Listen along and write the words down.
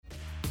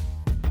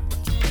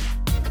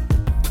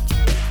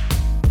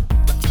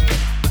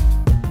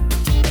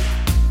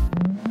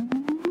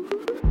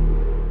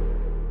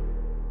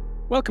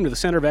Welcome to the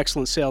Center of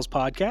Excellence Sales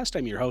Podcast.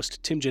 I'm your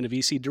host, Tim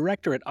Genovese,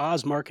 Director at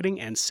Oz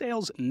Marketing and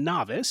Sales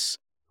Novice.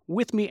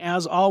 With me,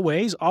 as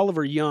always,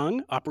 Oliver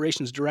Young,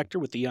 Operations Director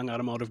with the Young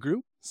Automotive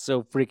Group.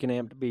 So freaking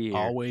amped to be here.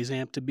 Always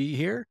amped to be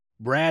here.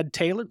 Brad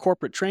Taylor,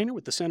 Corporate Trainer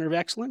with the Center of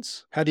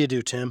Excellence. How do you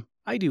do, Tim?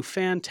 I do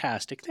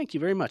fantastic. Thank you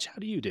very much. How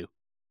do you do?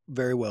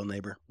 Very well,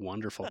 neighbor.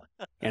 Wonderful.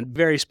 And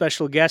very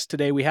special guest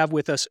today, we have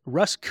with us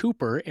Russ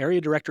Cooper, Area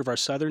Director of our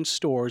Southern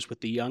Stores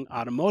with the Young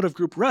Automotive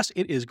Group. Russ,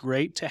 it is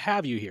great to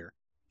have you here.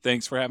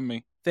 Thanks for having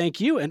me.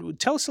 Thank you. And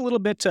tell us a little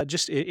bit,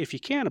 just if you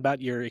can, about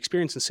your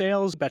experience in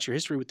sales, about your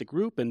history with the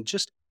group, and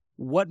just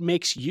what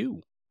makes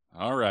you.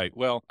 All right.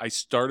 Well, I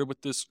started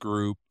with this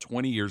group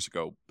 20 years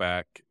ago,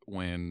 back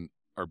when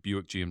our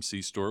Buick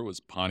GMC store was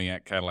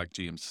Pontiac Cadillac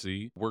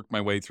GMC. Worked my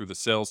way through the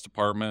sales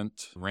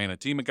department, ran a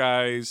team of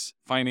guys,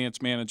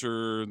 finance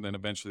manager, and then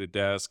eventually the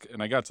desk.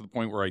 And I got to the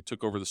point where I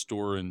took over the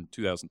store in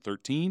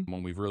 2013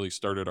 when we really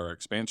started our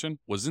expansion.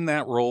 Was in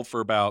that role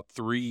for about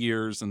 3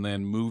 years and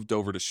then moved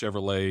over to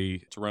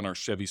Chevrolet to run our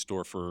Chevy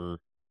store for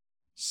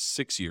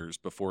 6 years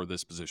before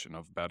this position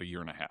of about a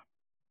year and a half.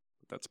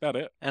 That's about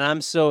it. And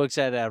I'm so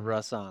excited to have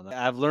Russ on.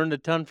 I've learned a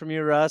ton from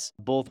you, Russ,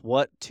 both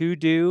what to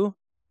do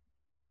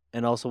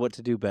and also what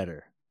to do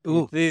better.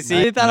 Ooh, you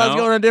thought I was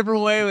going a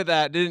different way with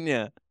that, didn't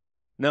you?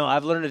 No,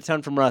 I've learned a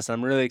ton from Russ.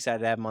 I'm really excited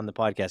to have him on the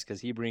podcast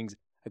because he brings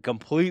a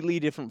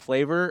completely different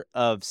flavor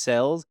of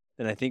sales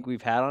than I think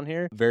we've had on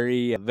here.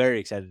 Very,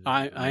 very excited.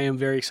 I am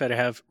very excited to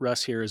have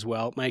Russ here as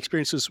well. My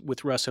experiences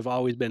with Russ have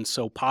always been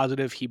so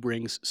positive. He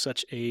brings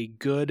such a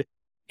good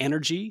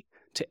energy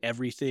to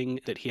everything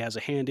that he has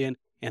a hand in.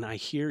 And I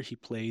hear he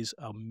plays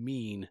a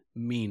mean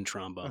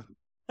trombone.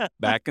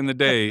 Back in the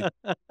day.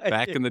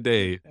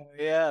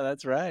 Yeah,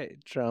 that's right.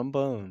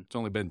 Trombone. It's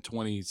only been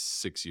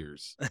 26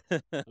 years.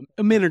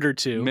 A minute or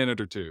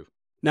two.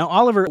 Now,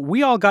 Oliver,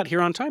 we all got here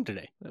on time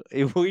today.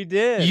 We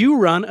did. You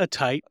run a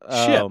tight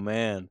ship. Oh,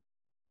 man.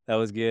 That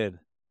was good.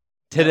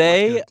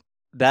 Today,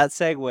 that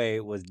segue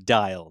was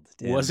dialed.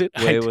 Tim. Was it?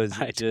 It was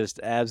just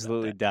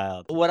absolutely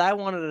dialed. What I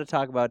wanted to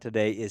talk about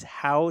today is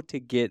how to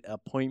get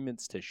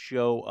appointments to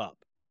show up.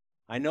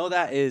 I know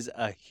that is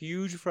a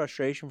huge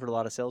frustration for a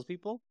lot of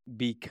salespeople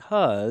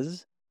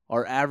because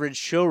our average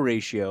show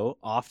ratio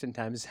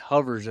oftentimes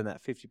hovers in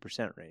that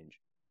 50% range,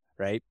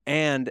 right?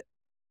 And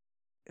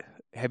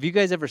have you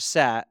guys ever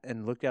sat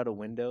and looked out a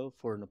window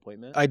for an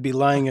appointment? I'd be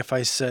lying if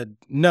I said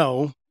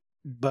no,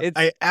 but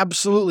I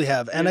absolutely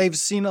have. And I've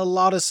seen a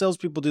lot of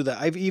salespeople do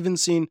that. I've even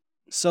seen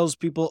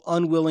salespeople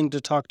unwilling to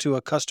talk to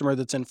a customer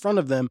that's in front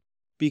of them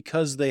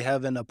because they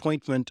have an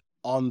appointment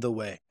on the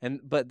way.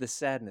 But the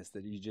sadness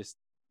that you just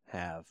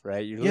have,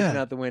 right? You're looking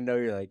out the window,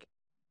 you're like,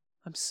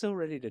 I'm so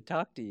ready to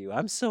talk to you.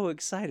 I'm so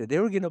excited. They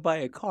were going to buy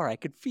a car. I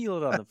could feel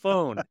it on the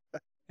phone.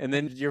 And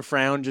then your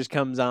frown just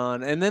comes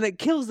on, and then it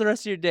kills the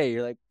rest of your day.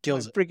 You're like,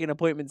 freaking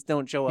appointments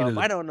don't show up.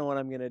 I don't know what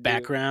I'm going to do.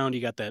 Background,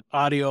 you got that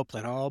audio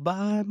playing all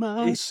by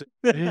myself.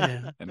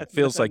 Yeah. And it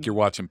feels like you're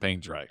watching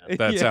paint dry.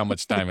 That's how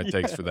much time it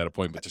takes for that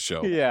appointment to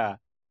show. Yeah.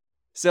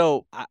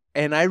 So,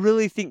 and I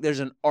really think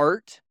there's an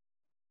art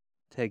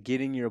to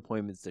getting your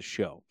appointments to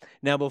show.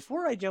 Now,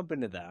 before I jump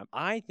into that,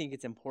 I think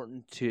it's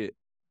important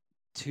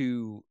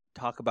to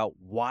talk about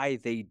why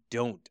they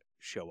don't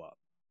show up.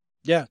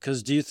 Yeah,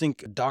 because do you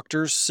think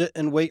doctors sit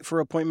and wait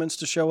for appointments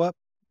to show up?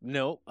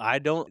 No, I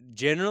don't.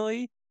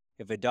 Generally,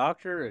 if a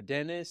doctor or a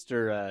dentist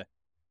or a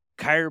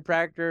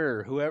chiropractor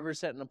or whoever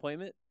set an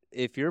appointment,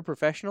 if you're a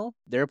professional,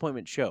 their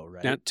appointments show,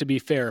 right? Now, to be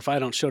fair, if I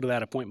don't show to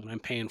that appointment, I'm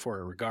paying for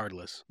it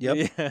regardless.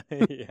 Yep.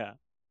 Yeah.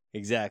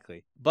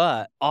 Exactly.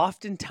 But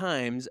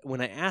oftentimes when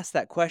I ask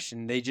that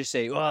question, they just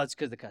say, well, it's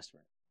because the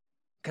customer.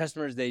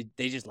 Customers, they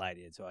just lie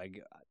to you, so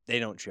they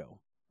don't show,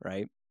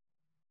 right?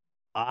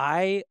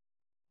 I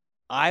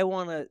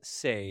want to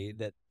say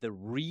that the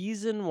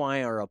reason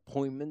why our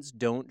appointments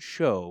don't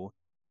show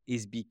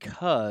is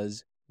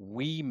because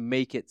we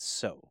make it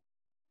so.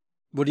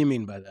 What do you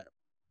mean by that?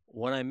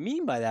 What I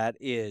mean by that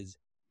is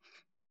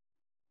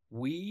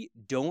we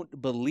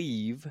don't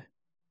believe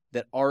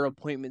that our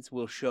appointments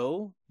will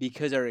show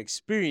because our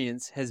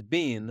experience has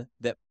been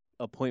that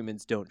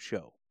appointments don't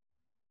show.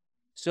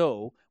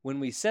 So when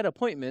we set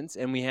appointments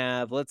and we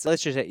have, let's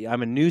just say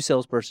I'm a new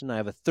salesperson, I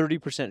have a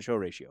 30% show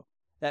ratio.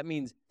 That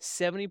means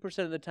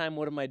 70% of the time,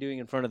 what am I doing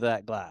in front of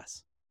that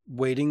glass?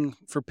 Waiting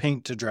for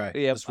paint to dry.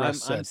 Yep,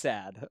 I'm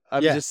sad.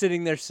 I'm just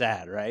sitting there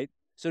sad, right?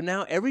 So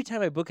now every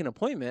time I book an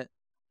appointment,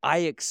 I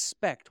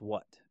expect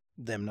what?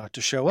 Them not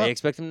to show up. I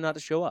expect them not to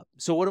show up.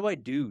 So what do I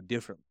do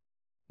differently?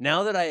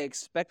 Now that I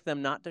expect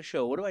them not to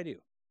show, what do I do?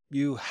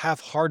 You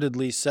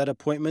half-heartedly set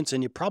appointments,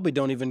 and you probably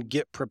don't even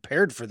get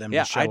prepared for them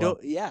to show up.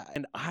 Yeah,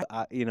 and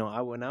I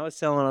when I was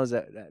selling, I was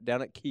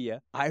down at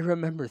Kia. I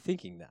remember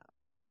thinking that,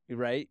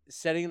 right?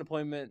 Setting an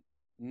appointment,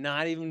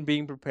 not even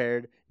being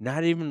prepared,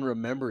 not even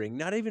remembering,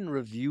 not even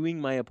reviewing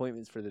my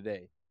appointments for the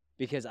day,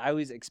 because I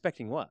was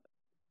expecting what?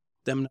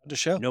 Them not to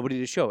show. Nobody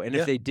to show. And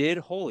if they did,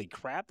 holy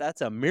crap,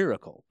 that's a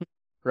miracle,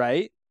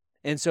 right?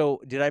 And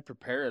so, did I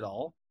prepare at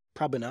all?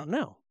 Probably not.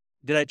 No.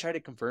 Did I try to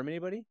confirm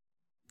anybody?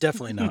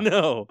 Definitely not.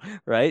 No,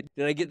 right?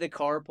 Did I get the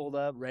car pulled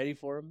up, ready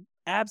for him?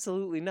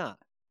 Absolutely not.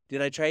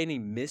 Did I try any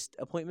missed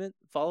appointment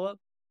follow-up?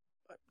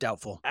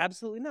 Doubtful.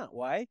 Absolutely not.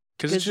 Why?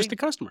 Because it's just a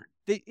customer.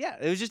 Yeah,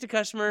 it was just a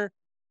customer.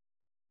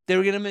 They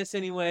were going to miss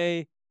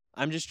anyway.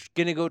 I'm just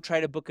going to go try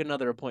to book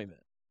another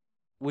appointment,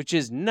 which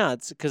is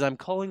nuts because I'm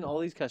calling all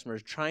these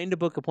customers trying to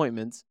book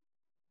appointments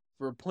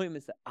for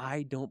appointments that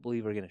I don't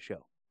believe are going to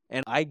show.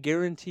 And I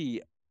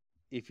guarantee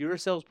if you're a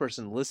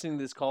salesperson listening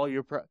to this call,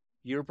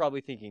 you're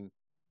probably thinking,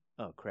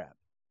 oh, crap,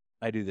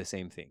 I do the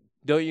same thing.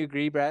 Don't you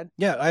agree, Brad?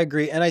 Yeah, I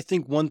agree. And I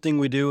think one thing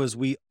we do is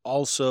we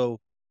also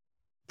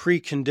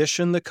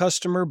precondition the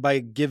customer by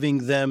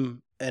giving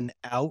them an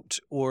out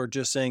or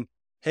just saying,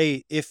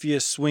 hey, if you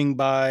swing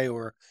by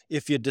or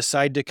if you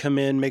decide to come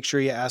in, make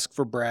sure you ask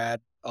for Brad.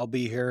 I'll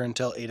be here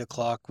until 8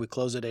 o'clock. We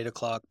close at 8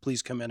 o'clock.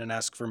 Please come in and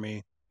ask for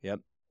me.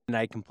 Yep. And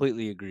I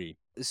completely agree.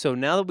 So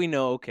now that we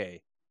know,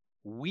 okay,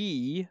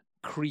 we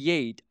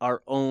create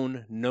our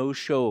own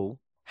no-show,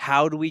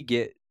 how do we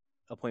get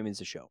appointments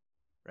to show,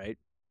 right?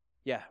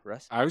 Yeah,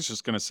 Russ? I was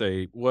just going to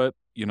say,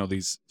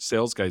 these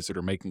sales guys that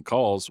are making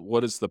calls,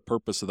 what is the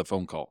purpose of the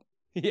phone call?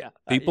 Yeah.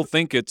 People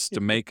think it's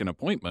to make an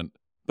appointment,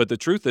 but the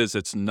truth is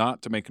it's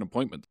not to make an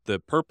appointment. The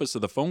purpose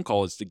of the phone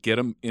call is to get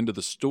them into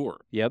the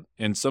store. Yep.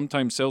 And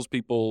sometimes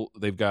salespeople,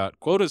 they've got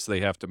quotas they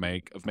have to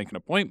make of making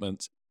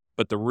appointments,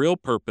 but the real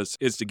purpose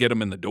is to get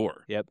them in the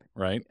door. Yep.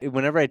 Right?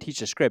 Whenever I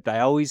teach a script, I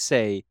always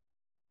say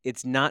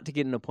it's not to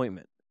get an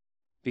appointment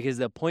because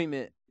the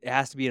appointment, it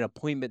has to be an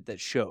appointment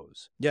that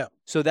shows. Yeah.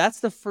 So that's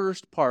the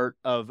first part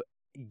of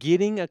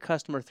getting a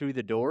customer through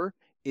the door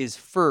is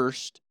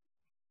first,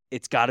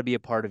 it's got to be a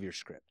part of your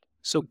script.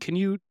 So can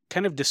you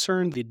kind of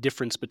discern the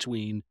difference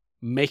between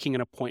making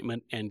an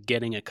appointment and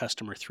getting a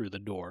customer through the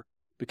door?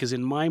 Because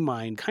in my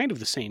mind, kind of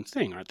the same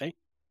thing, aren't they?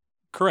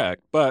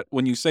 Correct. But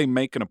when you say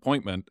make an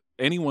appointment,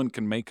 anyone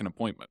can make an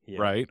appointment,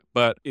 right?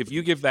 But if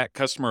you give that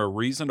customer a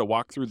reason to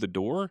walk through the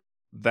door,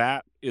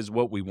 that is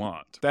what we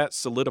want. That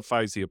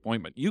solidifies the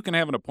appointment. You can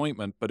have an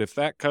appointment, but if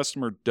that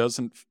customer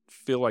doesn't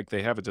feel like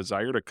they have a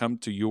desire to come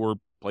to your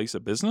place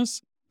of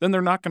business, then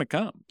they're not going to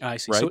come. I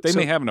see. Right? They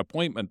may have an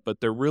appointment,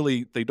 but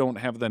they don't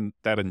have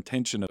that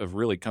intention of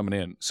really coming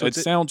in. So it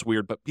sounds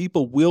weird, but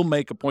people will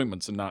make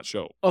appointments and not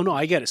show. Oh, no,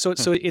 I get it. So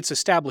it's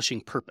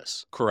establishing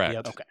purpose. Correct.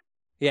 Yep. Okay.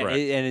 Yeah,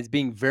 and it's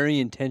being very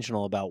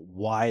intentional about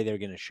why they're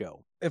going to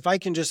show. If I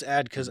can just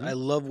add, because I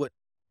love what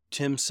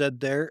Tim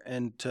said there,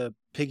 and to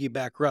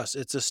piggyback Russ,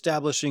 it's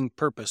establishing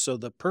purpose. So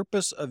the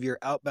purpose of your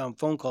outbound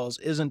phone calls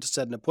isn't to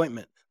set an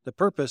appointment. The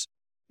purpose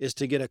is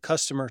to get a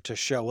customer to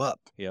show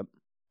up. Yep.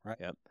 Right.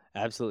 Yep.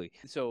 Absolutely.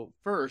 So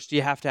first,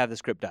 you have to have the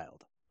script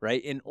dialed,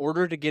 right? In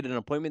order to get an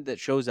appointment that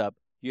shows up,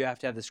 you have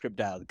to have the script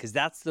dialed because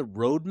that's the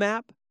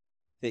roadmap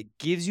that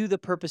gives you the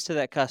purpose to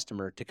that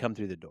customer to come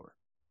through the door.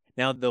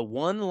 Now, the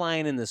one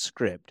line in the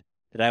script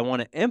that I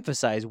want to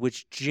emphasize,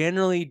 which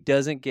generally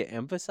doesn't get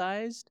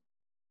emphasized,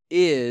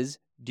 is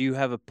do you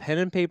have a pen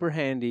and paper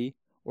handy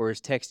or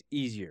is text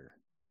easier?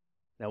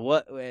 Now,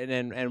 what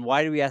and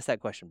why do we ask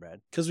that question,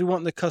 Brad? Because we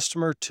want the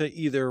customer to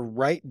either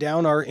write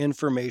down our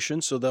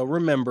information so they'll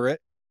remember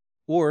it,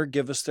 or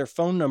give us their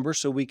phone number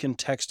so we can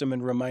text them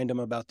and remind them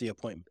about the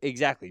appointment.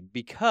 Exactly.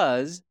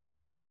 Because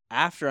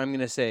after I'm going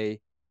to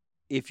say,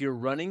 if you're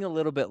running a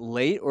little bit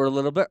late or a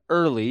little bit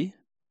early,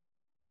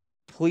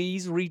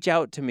 please reach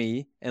out to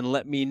me and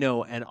let me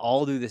know, and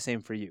I'll do the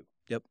same for you.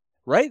 Yep.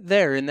 Right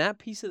there in that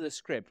piece of the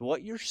script,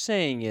 what you're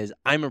saying is,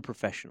 I'm a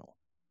professional.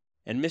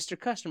 And Mr.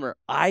 Customer,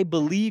 I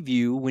believe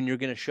you when you're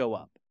going to show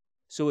up.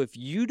 So if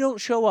you don't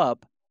show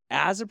up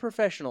as a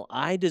professional,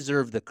 I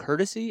deserve the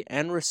courtesy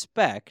and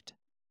respect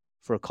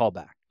for a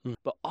callback.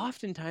 But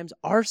oftentimes,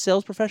 our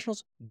sales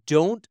professionals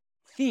don't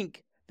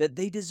think that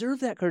they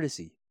deserve that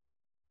courtesy.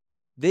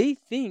 They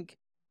think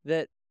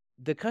that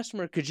the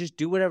customer could just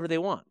do whatever they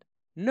want.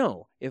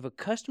 No, if a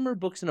customer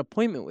books an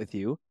appointment with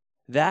you,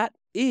 that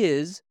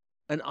is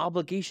an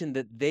obligation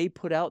that they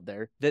put out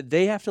there that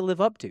they have to live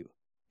up to.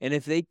 And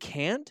if they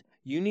can't,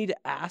 you need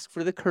to ask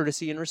for the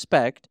courtesy and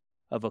respect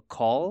of a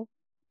call,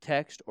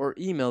 text, or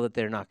email that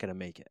they're not going to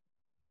make it.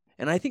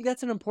 And I think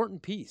that's an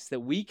important piece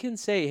that we can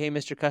say, hey,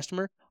 Mr.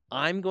 Customer,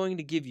 I'm going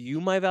to give you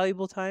my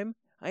valuable time.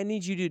 I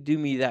need you to do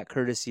me that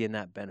courtesy and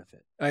that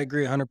benefit. I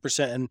agree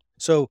 100%. And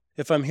so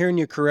if I'm hearing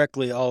you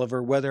correctly,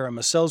 Oliver, whether I'm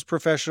a sales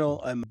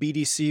professional, I'm a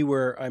BDC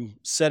where I'm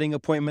setting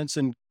appointments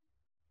and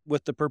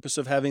with the purpose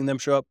of having them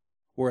show up,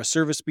 or a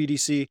service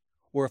BDC,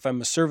 or if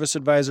I'm a service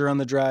advisor on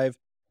the drive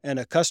and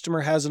a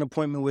customer has an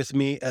appointment with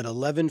me at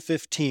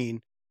 11:15,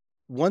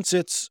 once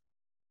it's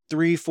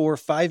 3, 4,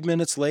 5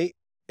 minutes late,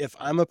 if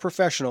I'm a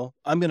professional,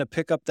 I'm going to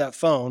pick up that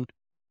phone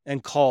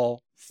and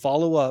call,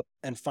 follow up,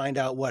 and find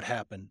out what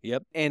happened.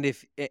 Yep.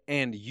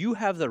 And you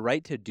have the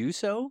right to do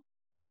so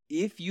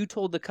if you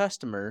told the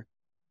customer,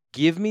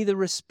 give me the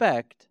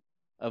respect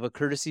of a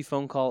courtesy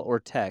phone call or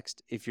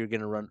text if you're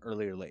going to run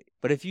early or late.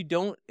 But if you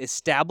don't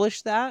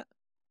establish that,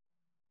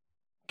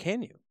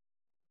 can you?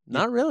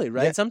 Not really,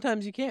 right? Yeah.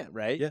 Sometimes you can't,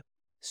 right? Yeah.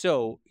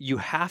 So you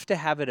have to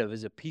have it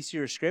as a piece of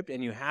your script,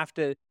 and you have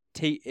to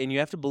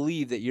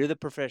believe that you're the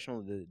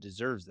professional that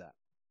deserves that.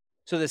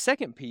 So the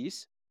second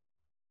piece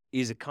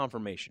is a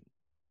confirmation.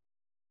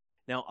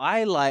 Now,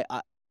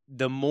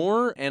 the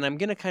more, and I'm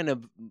going to kind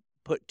of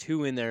put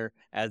 2 in there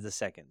as the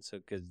second. So,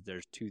 because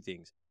there's 2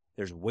 things.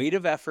 There's weight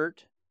of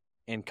effort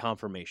and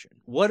confirmation.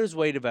 What is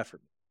weight of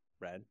effort,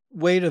 Brad?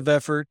 Weight of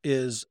effort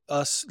is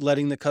us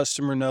letting the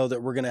customer know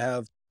that we're going to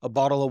have a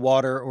bottle of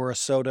water or a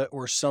soda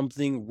or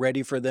something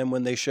ready for them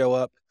when they show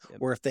up. Yep.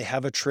 Or if they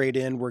have a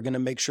trade-in, we're going to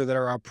make sure that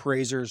our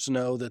appraisers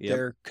know that Yep.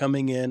 they're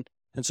coming in.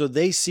 And so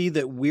they see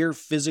that we're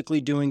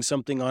physically doing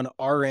something on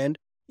our end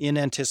in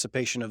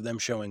anticipation of them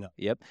showing up.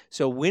 Yep.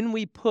 So when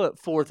we put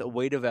forth a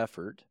weight of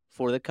effort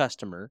for the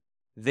customer,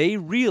 they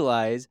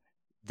realize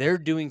they're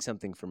doing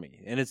something for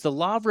me. And it's the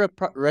law of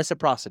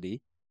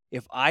reciprocity.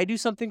 If I do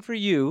something for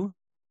you,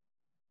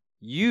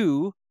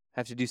 you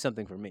have to do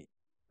something for me,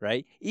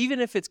 right? Even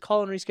if it's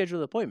call and reschedule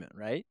the appointment,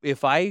 right?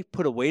 If I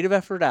put a weight of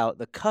effort out,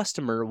 the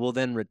customer will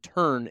then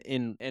return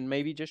in and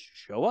maybe just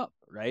show up,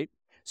 right?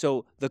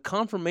 So the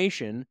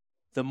confirmation,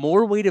 the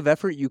more weight of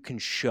effort you can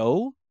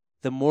show,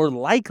 the more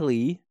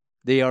likely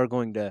they are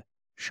going to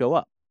show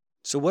up.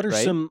 So what are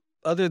Right? some,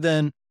 other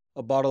than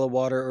a bottle of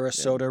water or a Yeah.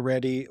 soda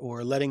ready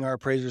or letting our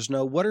appraisers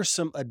know, what are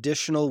some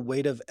additional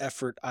weight of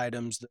effort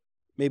items that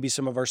maybe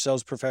some of our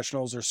sales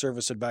professionals or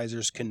service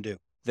advisors can do?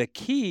 The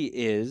key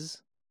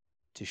is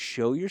to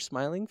show your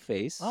smiling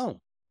face Oh,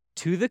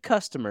 to the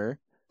customer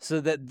so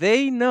that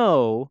they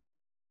know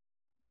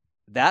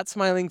that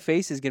smiling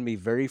face is going to be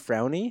very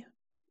frowny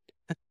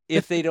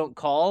if they don't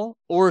call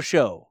or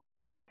show.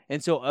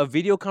 And so a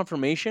video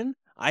confirmation,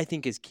 I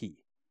think, is key.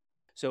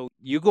 So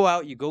you go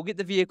out, you go get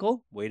the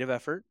vehicle, weight of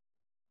effort.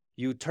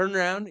 You turn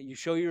around, you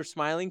show your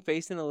smiling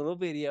face in a little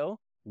video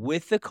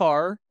with the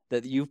car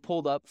that you've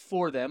pulled up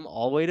for them,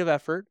 all weight of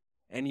effort,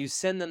 and you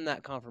send them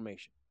that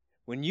confirmation.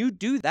 When you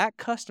do that,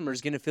 customer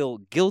is going to feel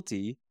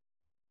guilty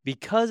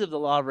because of the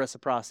law of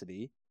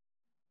reciprocity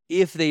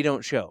if they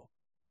don't show.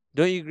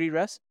 Don't you agree,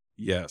 Russ?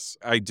 Yes,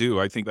 I do.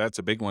 I think that's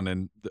a big one.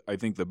 And I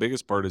think the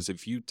biggest part is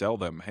if you tell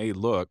them, hey,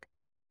 look,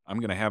 I'm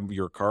going to have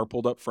your car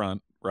pulled up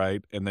front,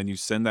 right? And then you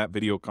send that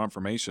video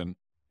confirmation.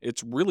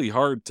 It's really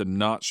hard to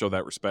not show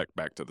that respect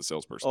back to the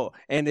salesperson. Oh,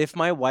 and if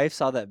my wife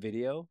saw that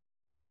video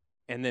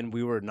and then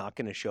we were not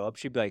going to show up,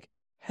 she'd be like,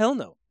 hell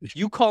no.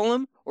 You call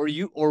him or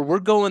we're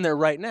going there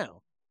right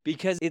now,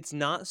 because it's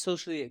not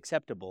socially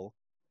acceptable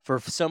for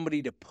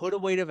somebody to put a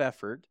weight of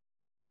effort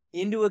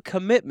into a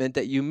commitment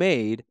that you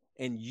made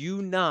and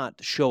you not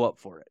show up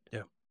for it.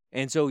 Yeah.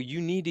 And so you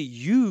need to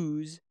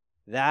use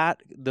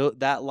that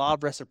law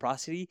of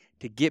reciprocity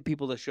to get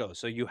people to show.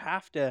 So you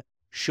have to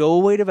show a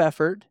weight of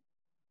effort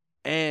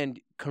and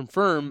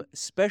confirm,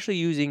 especially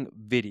using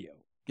video.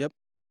 Yep.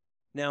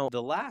 Now,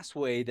 the last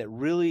way that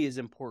really is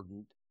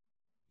important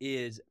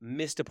is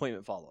missed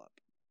appointment follow-up.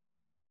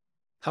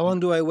 how long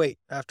do I wait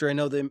after I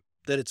know that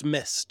it's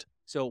missed?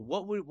 So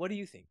what do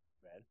you think,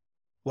 Brad?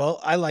 Well,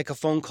 I like a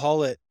phone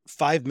call at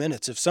 5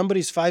 minutes. If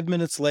somebody's 5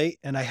 minutes late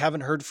and I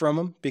haven't heard from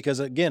them, because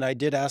again, I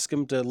did ask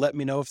them to let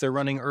me know if they're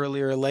running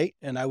early or late,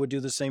 and I would do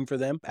the same for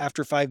them.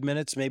 After 5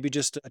 minutes, maybe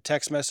just a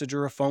text message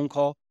or a phone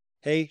call.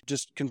 Hey,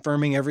 just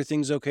confirming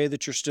everything's okay,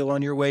 that you're still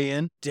on your way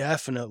in.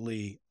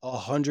 Definitely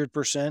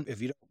 100%.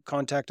 If you don't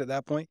contact at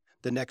that point,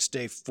 the next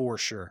day for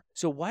sure.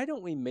 So why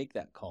don't we make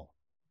that call?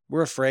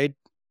 We're afraid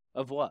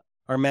Of what?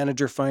 our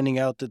manager finding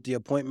out that the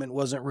appointment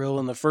wasn't real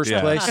in the first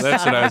Yeah, place.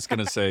 that's what I was going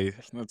to say.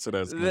 That's what I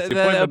was going to say. The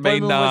The appointment may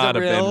appointment not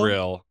have wasn't been real.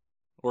 real.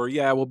 Or,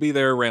 yeah, we'll be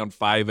there around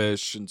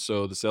 5-ish. And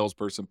so the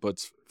salesperson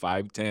puts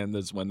 5:10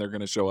 is when they're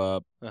going to show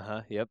up.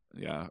 Yep.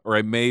 Yeah. Or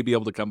I may be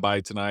able to come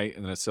by tonight.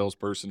 And then a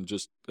salesperson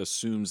just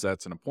assumes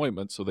that's an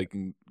appointment so they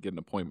can get an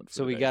appointment for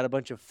So the we day. got a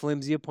bunch of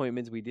flimsy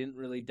appointments. We didn't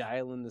really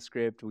dial in the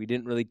script. We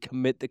didn't really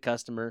commit the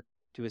customer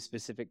to a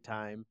specific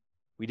time.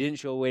 We didn't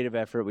show a weight of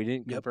effort. We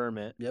didn't Yep. confirm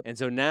it. Yep. And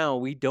so now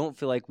we don't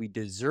feel like we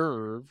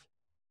deserve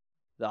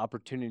the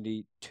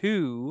opportunity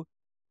to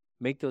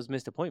make those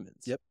missed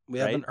appointments. Yep.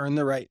 We Right? haven't earned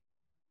the right.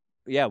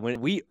 Yeah, when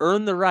we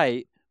earn the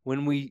right,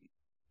 when we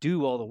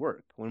do all the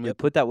work, when we Yep.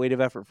 put that weight of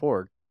effort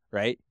forward,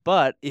 right?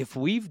 But if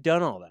we've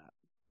done all that,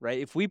 right?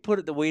 If we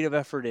put the weight of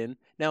effort in,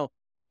 now,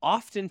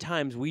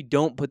 oftentimes we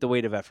don't put the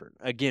weight of effort.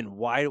 Again,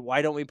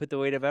 why don't we put the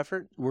weight of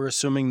effort? We're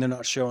assuming they're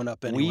not showing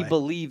up anyway. We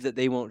believe that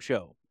they won't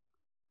show.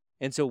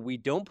 And so we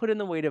don't put in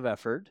the weight of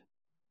effort.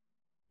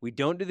 We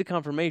don't do the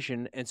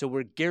confirmation. And so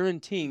we're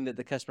guaranteeing that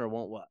the customer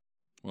won't what?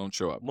 Won't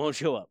show up. Won't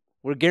show up.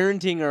 We're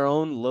guaranteeing our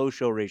own low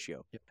show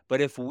ratio. Yep. But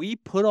if we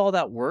put all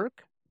that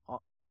work,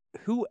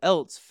 who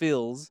else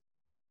feels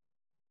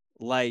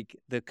like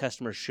the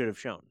customer should have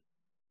shown?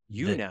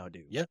 You They- now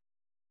do. Yeah.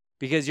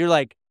 Because you're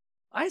like,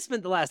 I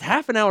spent the last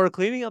half an hour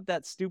cleaning up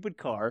that stupid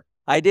car.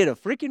 I did a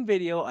freaking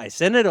video. I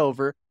sent it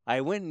over.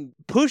 I went and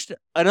pushed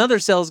another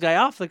sales guy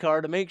off the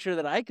car to make sure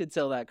that I could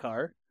sell that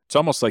car. It's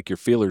almost like your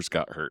feelers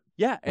got hurt.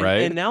 Yeah. And,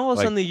 Right? and now all of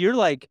a Like- sudden you're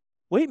like,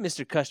 wait,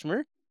 Mr.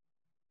 Customer,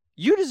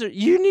 you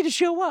need to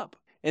show up.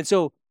 And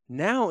so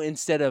now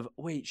instead of,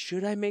 wait,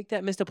 should I make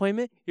that missed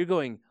appointment? You're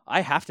going,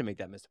 I have to make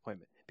that missed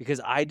appointment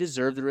because I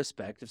deserve the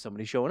respect of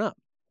somebody showing up.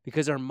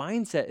 Because our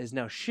mindset is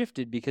now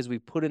shifted because we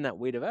put in that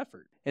weight of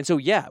effort. And so,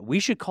 yeah, we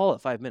should call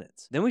it 5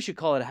 minutes. Then we should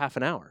call it a half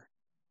an hour.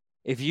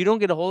 If you don't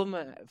get a hold of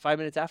them 5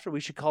 minutes after, we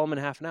should call them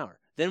in half an hour.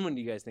 Then when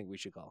do you guys think we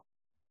should call?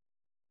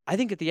 I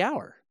think at the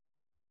hour.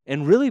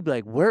 And really be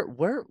like,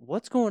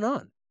 what's going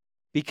on?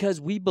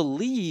 Because we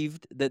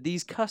believed that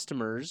these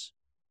customers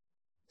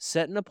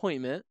set an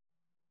appointment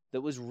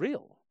that was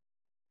real.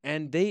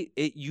 And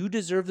you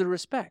deserve the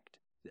respect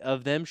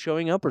of them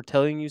showing up or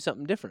telling you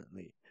something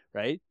differently,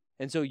 right?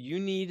 And so you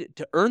need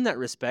to earn that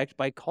respect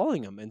by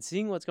calling them and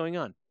seeing what's going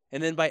on.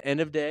 And then by end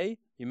of day,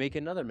 you make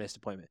another missed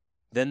appointment.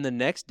 Then the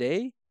next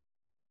day,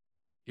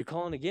 you're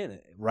calling again,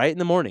 right in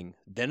the morning,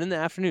 then in the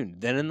afternoon,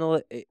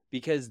 then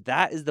because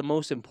that is the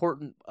most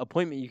important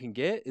appointment you can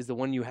get is the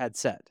one you had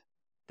set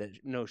that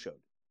no-showed.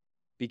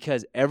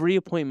 Because every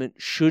appointment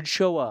should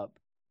show up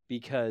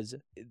because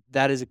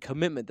that is a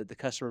commitment that the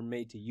customer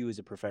made to you as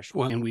a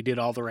professional. Well, and we did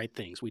all the right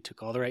things. We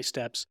took all the right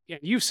steps. Yeah,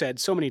 you've said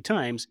so many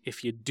times,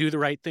 if you do the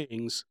right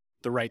things,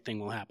 the right thing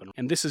will happen.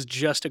 And this is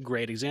just a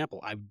great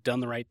example. I've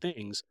done the right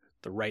things.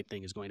 The right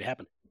thing is going to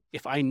happen.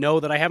 If I know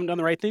that I haven't done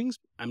the right things,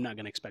 I'm not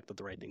going to expect that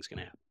the right thing's going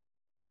to happen.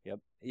 Yep.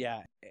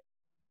 Yeah.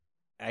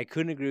 I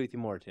couldn't agree with you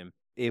more, Tim.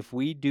 If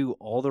we do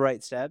all the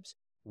right steps,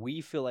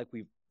 we feel like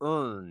we've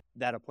earned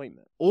that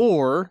appointment.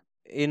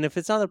 And if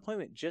it's not an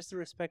appointment, just the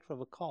respect of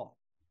a call,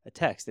 a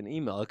text, an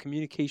email, a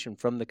communication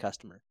from the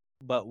customer.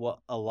 But what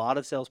a lot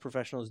of sales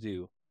professionals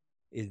do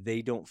is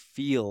they don't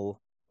feel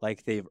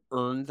like they've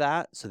earned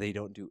that, so they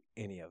don't do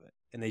any of it.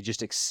 And they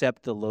just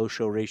accept the low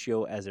show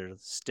ratio as they're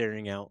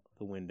staring out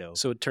the window.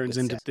 So it turns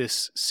into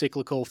this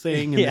cyclical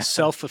thing and this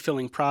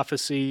self-fulfilling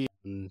prophecy.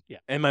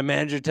 And my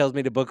manager tells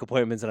me to book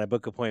appointments, and I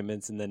book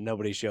appointments, and then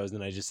nobody shows,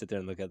 and I just sit there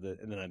and look at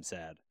and then I'm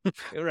sad.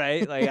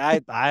 Right?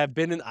 Like I've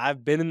been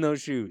in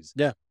those shoes.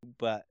 Yeah.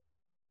 But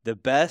the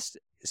best,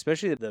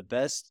 especially the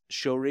best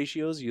show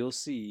ratios you'll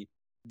see,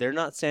 they're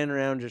not standing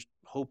around just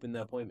hoping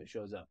the appointment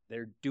shows up.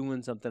 They're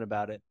doing something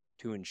about it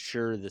to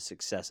ensure the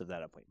success of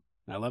that appointment.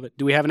 I love it.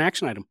 Do we have an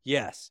action item?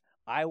 Yes.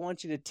 I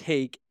want you to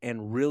take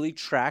and really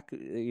track,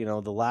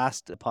 the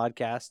last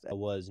podcast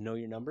was Know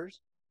Your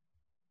Numbers.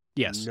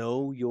 Yes.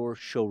 Know your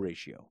show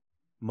ratio.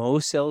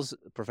 Most sales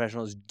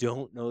professionals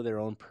don't know their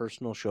own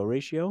personal show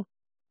ratio.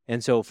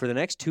 And so for the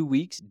next 2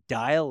 weeks,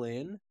 dial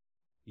in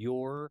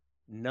your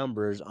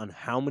numbers on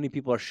how many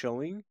people are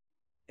showing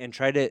and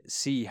try to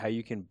see how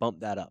you can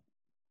bump that up.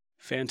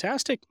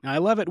 Fantastic. I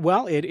love it.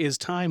 Well, it is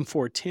time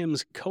for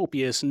Tim's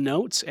copious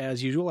notes.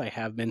 As usual, I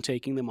have been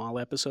taking them all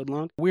episode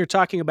long. We're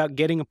talking about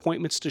getting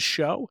appointments to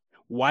show.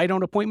 Why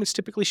don't appointments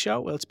typically show?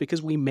 Well, it's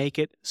because we make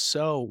it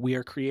so. We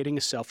are creating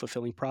a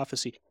self-fulfilling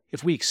prophecy.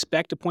 If we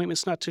expect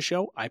appointments not to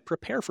show, I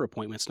prepare for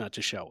appointments not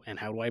to show. And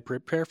how do I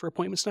prepare for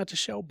appointments not to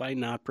show? By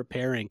not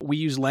preparing. We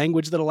use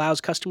language that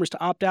allows customers to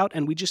opt out,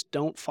 and we just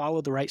don't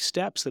follow the right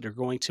steps that are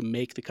going to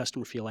make the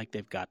customer feel like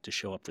they've got to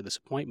show up for this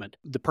appointment.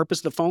 The purpose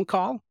of the phone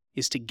call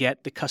is to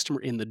get the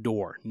customer in the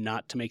door,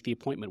 not to make the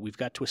appointment. We've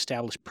got to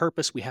establish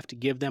purpose. We have to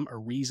give them a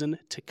reason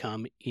to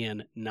come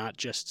in, not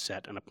just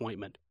set an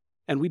appointment.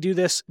 And we do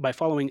this by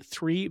following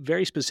 3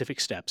 very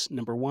specific steps.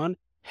 Number 1,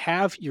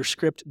 have your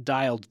script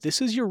dialed.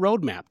 This is your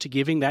roadmap to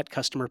giving that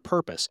customer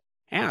purpose.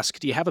 Ask,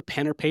 do you have a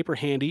pen or paper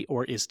handy,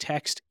 or is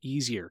text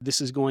easier? This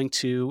is going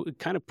to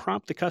kind of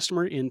prompt the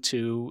customer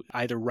into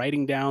either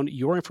writing down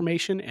your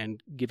information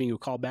and giving you a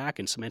call back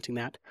and cementing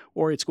that,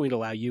 or it's going to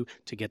allow you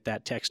to get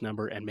that text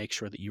number and make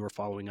sure that you are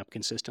following up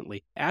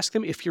consistently. Ask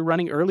them if you're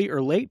running early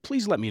or late.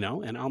 Please let me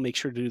know, and I'll make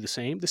sure to do the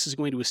same. This is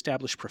going to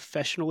establish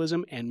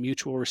professionalism and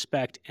mutual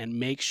respect and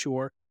make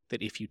sure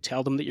that if you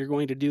tell them that you're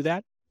going to do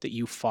that, that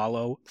you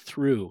follow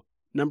through.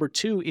 Number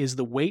 2 is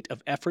the weight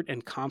of effort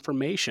and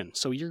confirmation.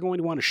 So you're going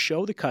to want to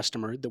show the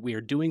customer that we are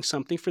doing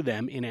something for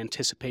them in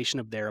anticipation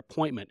of their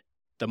appointment.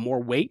 The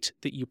more weight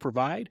that you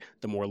provide,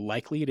 the more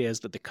likely it is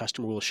that the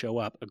customer will show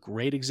up. A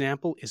great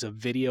example is a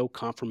video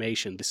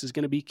confirmation. This is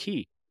going to be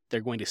key.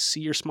 They're going to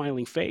see your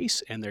smiling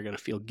face, and they're going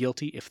to feel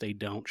guilty if they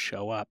don't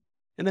show up.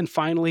 And then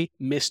finally,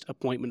 missed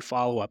appointment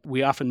follow-up.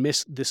 We often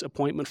miss this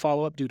appointment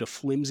follow-up due to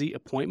flimsy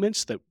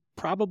appointments that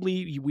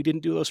probably we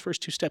didn't do those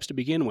first 2 steps to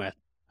begin with.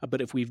 But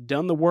if we've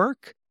done the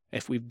work,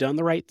 if we've done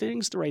the right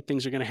things are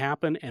going to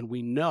happen, and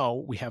we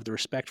know we have the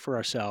respect for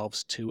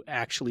ourselves to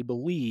actually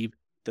believe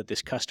that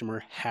this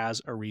customer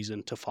has a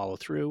reason to follow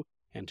through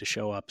and to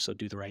show up. So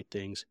do the right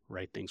things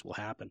will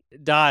happen.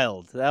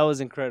 Dialed. That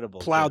was incredible.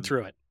 Plowed Tim.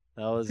 through it.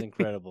 That was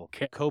incredible.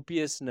 Okay.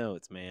 Copious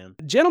notes, man.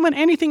 Gentlemen,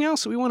 anything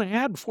else that we want to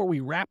add before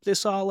we wrap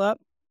this all up?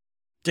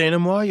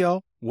 Denouement,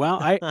 yo.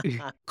 Well,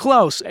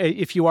 close.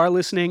 If you are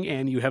listening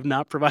and you have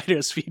not provided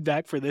us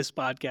feedback for this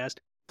podcast,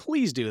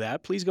 please do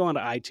that. Please go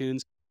onto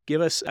iTunes.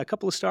 Give us a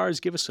couple of stars.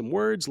 Give us some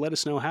words. Let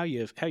us know how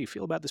you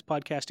feel about this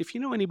podcast. If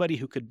you know anybody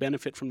who could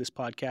benefit from this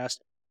podcast,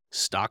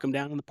 stalk them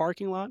down in the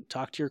parking lot.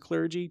 Talk to your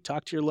clergy.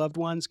 Talk to your loved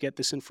ones. Get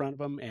this in front of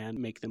them and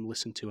make them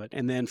listen to it.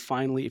 And then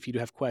finally, if you do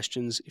have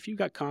questions, if you've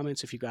got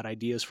comments, if you've got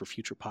ideas for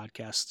future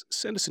podcasts,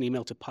 send us an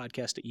email to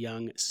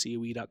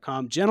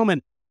podcast@youngcoe.com.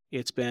 Gentlemen,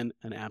 it's been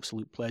an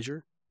absolute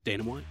pleasure.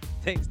 Denouement.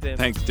 Thanks, Tim.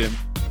 Thanks, Tim.